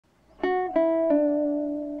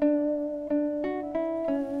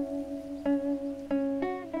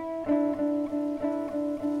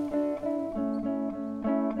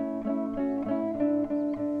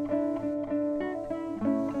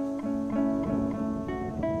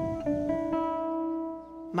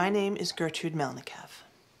My name is Gertrude Melnikow,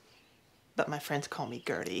 but my friends call me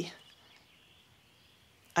Gertie.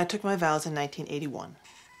 I took my vows in 1981,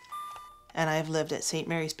 and I have lived at St.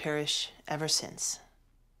 Mary's Parish ever since.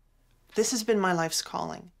 This has been my life's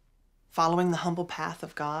calling, following the humble path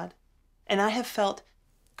of God, and I have felt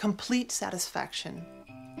complete satisfaction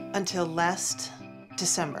until last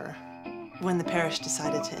December, when the parish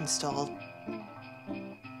decided to install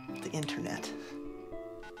the internet.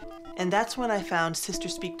 And that's when I found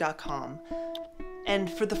SisterSpeak.com. And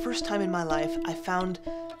for the first time in my life, I found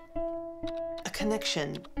a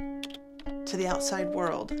connection to the outside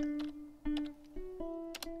world.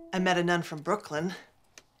 I met a nun from Brooklyn,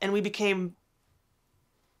 and we became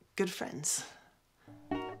good friends.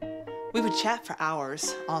 We would chat for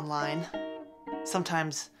hours online,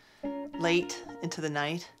 sometimes late into the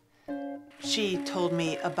night. She told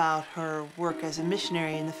me about her work as a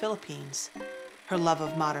missionary in the Philippines, her love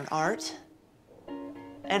of modern art,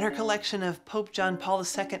 and her collection of Pope John Paul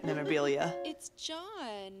II memorabilia. It's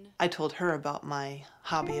John. I told her about my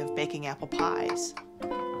hobby of baking apple pies.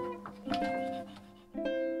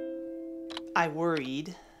 I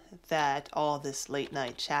worried that all this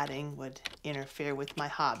late-night chatting would interfere with my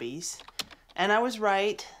hobbies, and I was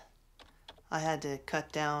right. I had to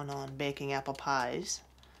cut down on baking apple pies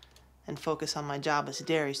and focus on my job as a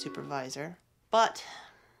dairy supervisor. But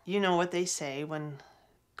you know what they say, when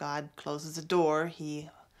God closes a door, he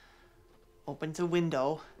opens a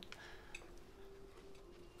window.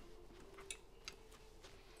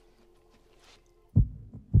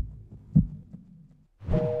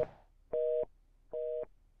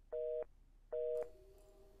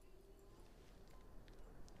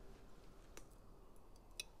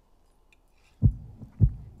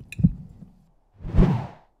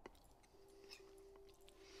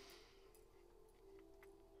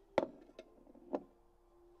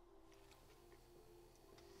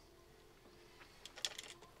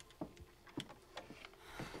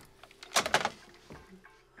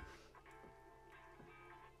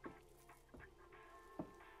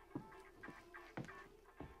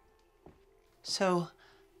 So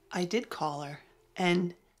I did call her,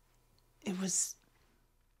 and it was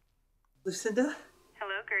Lucinda?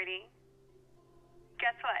 Hello, Gertie.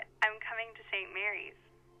 Guess what? I'm coming to St. Mary's.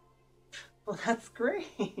 Well, that's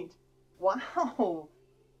great. Wow.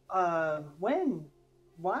 When?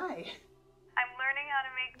 Why? I'm learning how to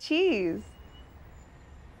make cheese.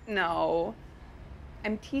 No.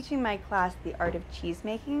 I'm teaching my class the art of cheese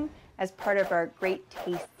making as part of our Great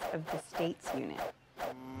Tastes of the States unit.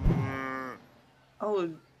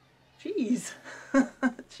 Oh, cheese.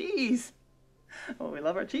 Cheese. Oh, we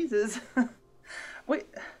love our cheeses. Wait,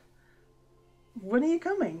 when are you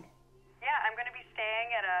coming? Yeah, I'm going to be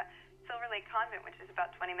staying at a Silver Lake convent, which is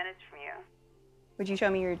about 20 minutes from you. Would you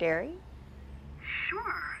show me your dairy?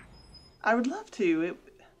 Sure. I would love to.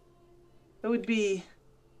 It would be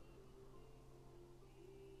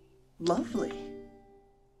lovely.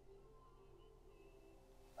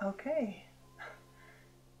 Okay.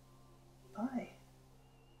 Bye.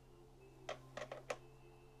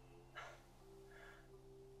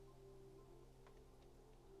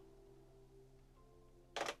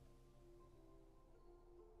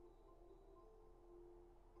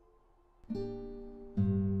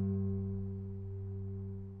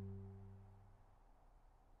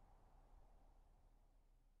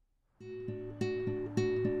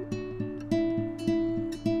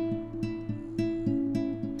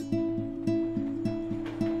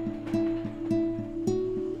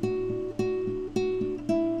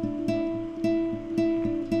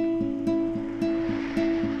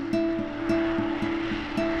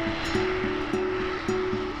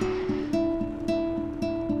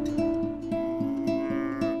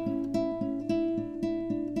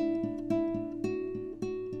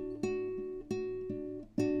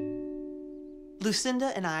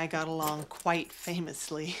 Lucinda and I got along quite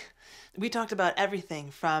famously. We talked about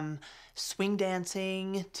everything from swing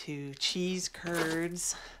dancing to cheese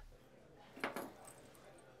curds.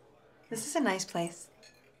 This is a nice place.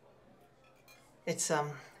 It's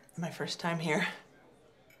my first time here.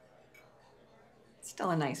 Still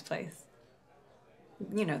a nice place.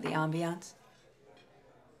 You know, the ambiance.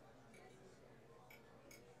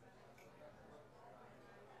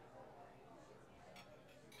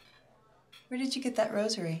 Where did you get that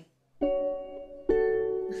rosary?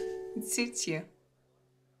 It suits you.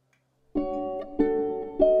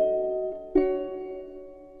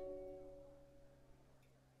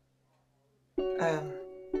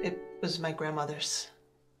 It was my grandmother's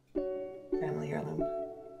family heirloom.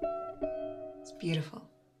 It's beautiful.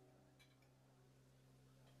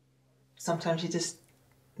 Sometimes you just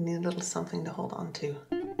need a little something to hold on to.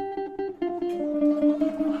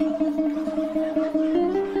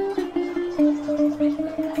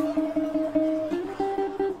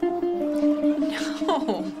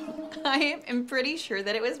 No, I am pretty sure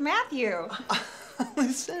that it was Matthew.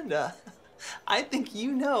 Lucinda, I think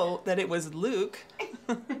you know that it was Luke.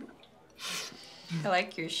 I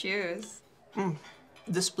like your shoes.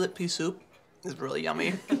 The split pea soup is really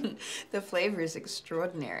yummy. The flavor is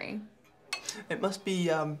extraordinary. It must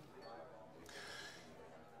be,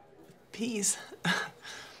 peas.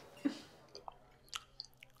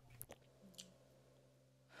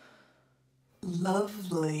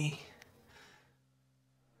 Lovely.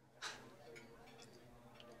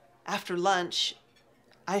 After lunch,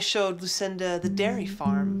 I showed Lucinda the dairy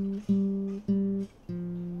farm.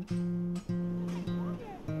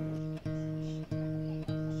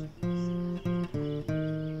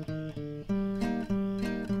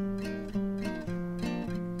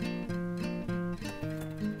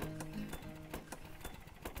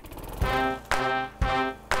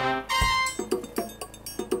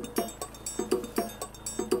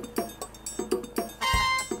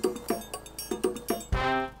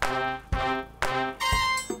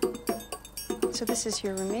 So this is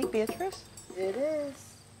your roommate, Beatrice? It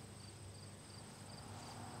is.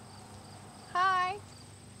 Hi.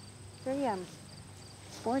 Very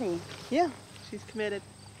sporty. Yeah, she's committed.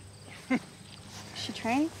 Is she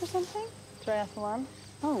training for something? Triathlon.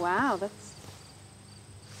 Oh, wow, that's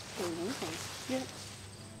amazing. Yeah.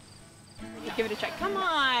 Give it a try. Come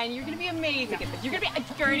on, you're gonna be amazing at this. You're gonna be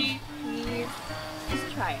Gertie. Please,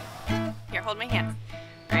 just try it. Here, hold my hands.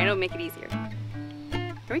 All right, it'll make it easier.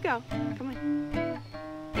 Here we go. Come on.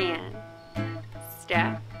 And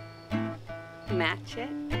step, match it.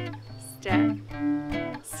 Step,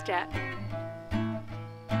 step.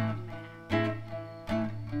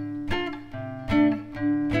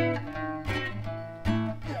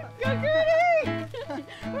 Go, Gertie!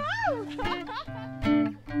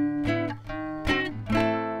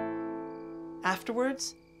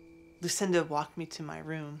 Afterwards, Lucinda walked me to my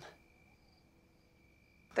room.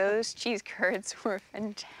 Those cheese curds were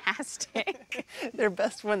fantastic. They're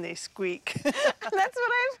best when they squeak. That's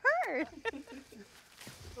what I've heard.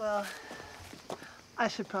 Well, I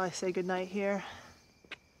should probably say goodnight here.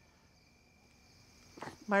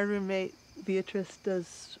 My roommate, Beatrice,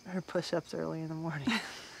 does her push-ups early in the morning.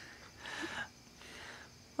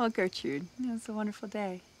 Well, Gertrude, it was a wonderful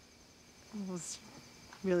day. It was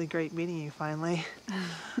really great meeting you finally.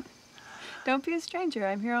 Don't be a stranger.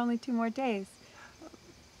 I'm here only 2 more days.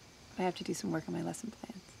 I have to do some work on my lesson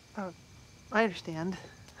plans. Oh, I understand.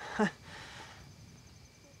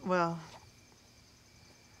 Well,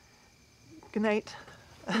 good night.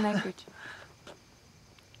 Good night, Gertrude.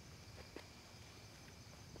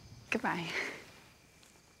 Goodbye.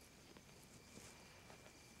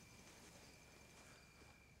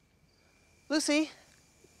 Lucy,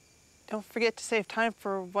 don't forget to save time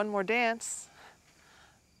for one more dance.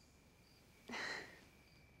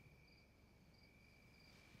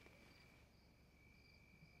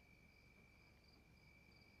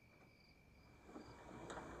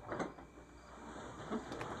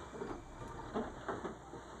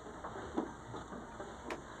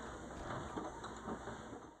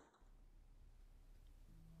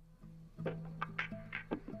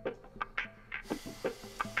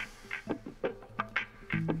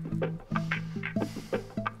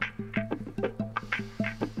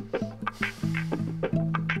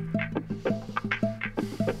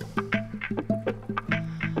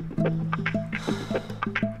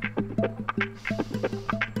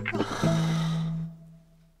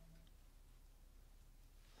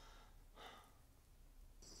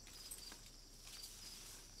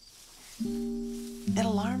 It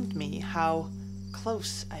alarmed me how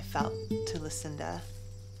close I felt to Lucinda.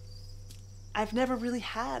 I've never really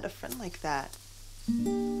had a friend like that.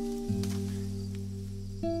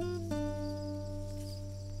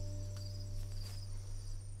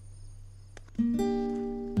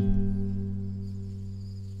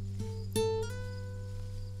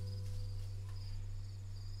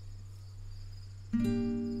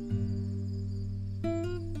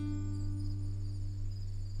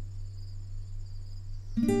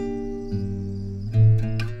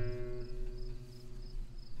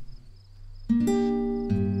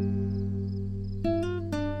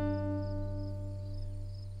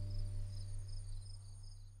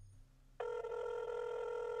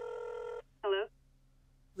 Hello?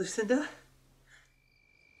 Lucinda?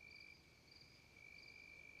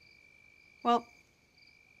 Well,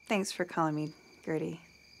 thanks for calling me, Gertie.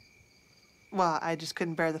 Well, I just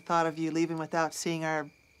couldn't bear the thought of you leaving without seeing our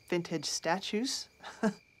vintage statues.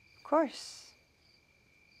 Of course.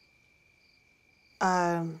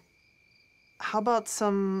 How about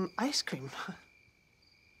some ice cream?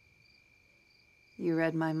 You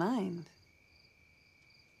read my mind.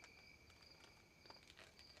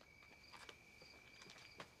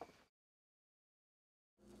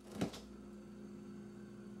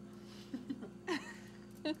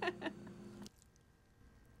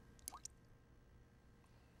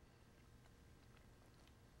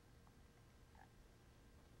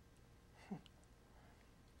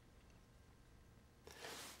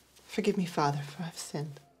 Forgive me, Father, for I've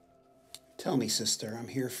sinned. Tell me, sister, I'm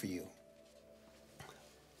here for you.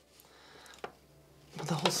 Well,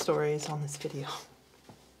 the whole story is on this video.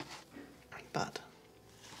 But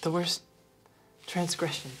the worst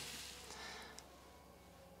transgression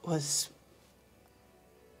was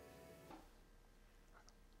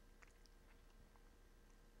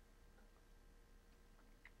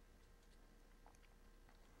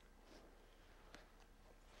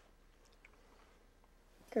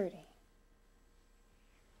Gertie.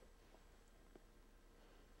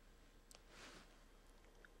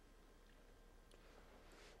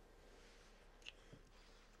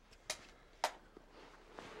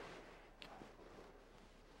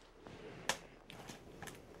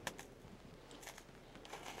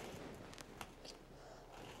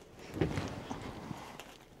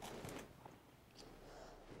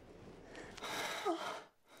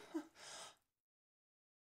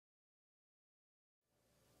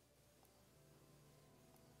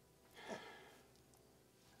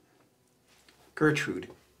 Gertrude,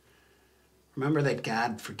 remember that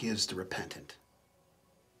God forgives the repentant.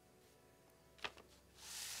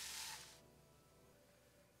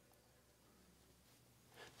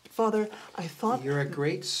 Father, I thought... You're a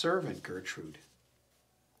great servant, Gertrude.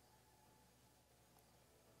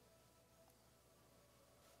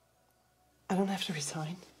 I don't have to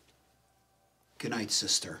resign. Good night,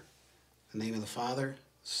 sister. In the name of the Father,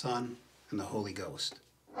 Son, and the Holy Ghost.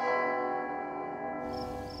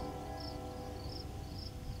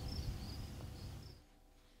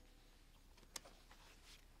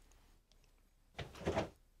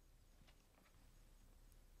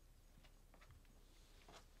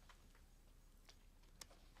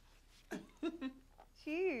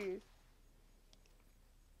 Cheers.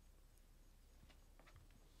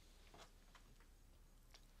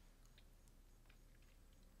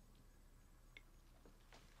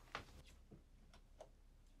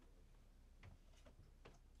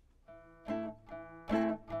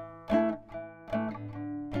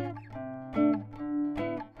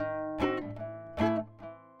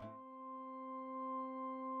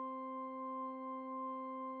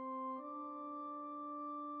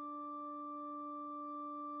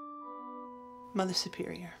 Mother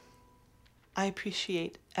Superior, I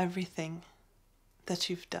appreciate everything that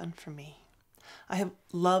you've done for me. I have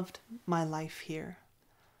loved my life here,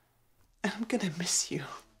 and I'm gonna miss you.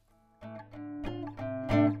 Guess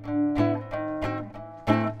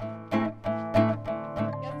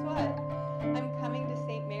what? I'm coming to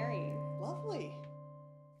St. Mary's. Lovely.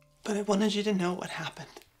 But I wanted you to know what happened.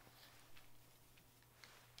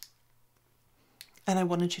 And I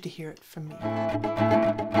wanted you to hear it from me.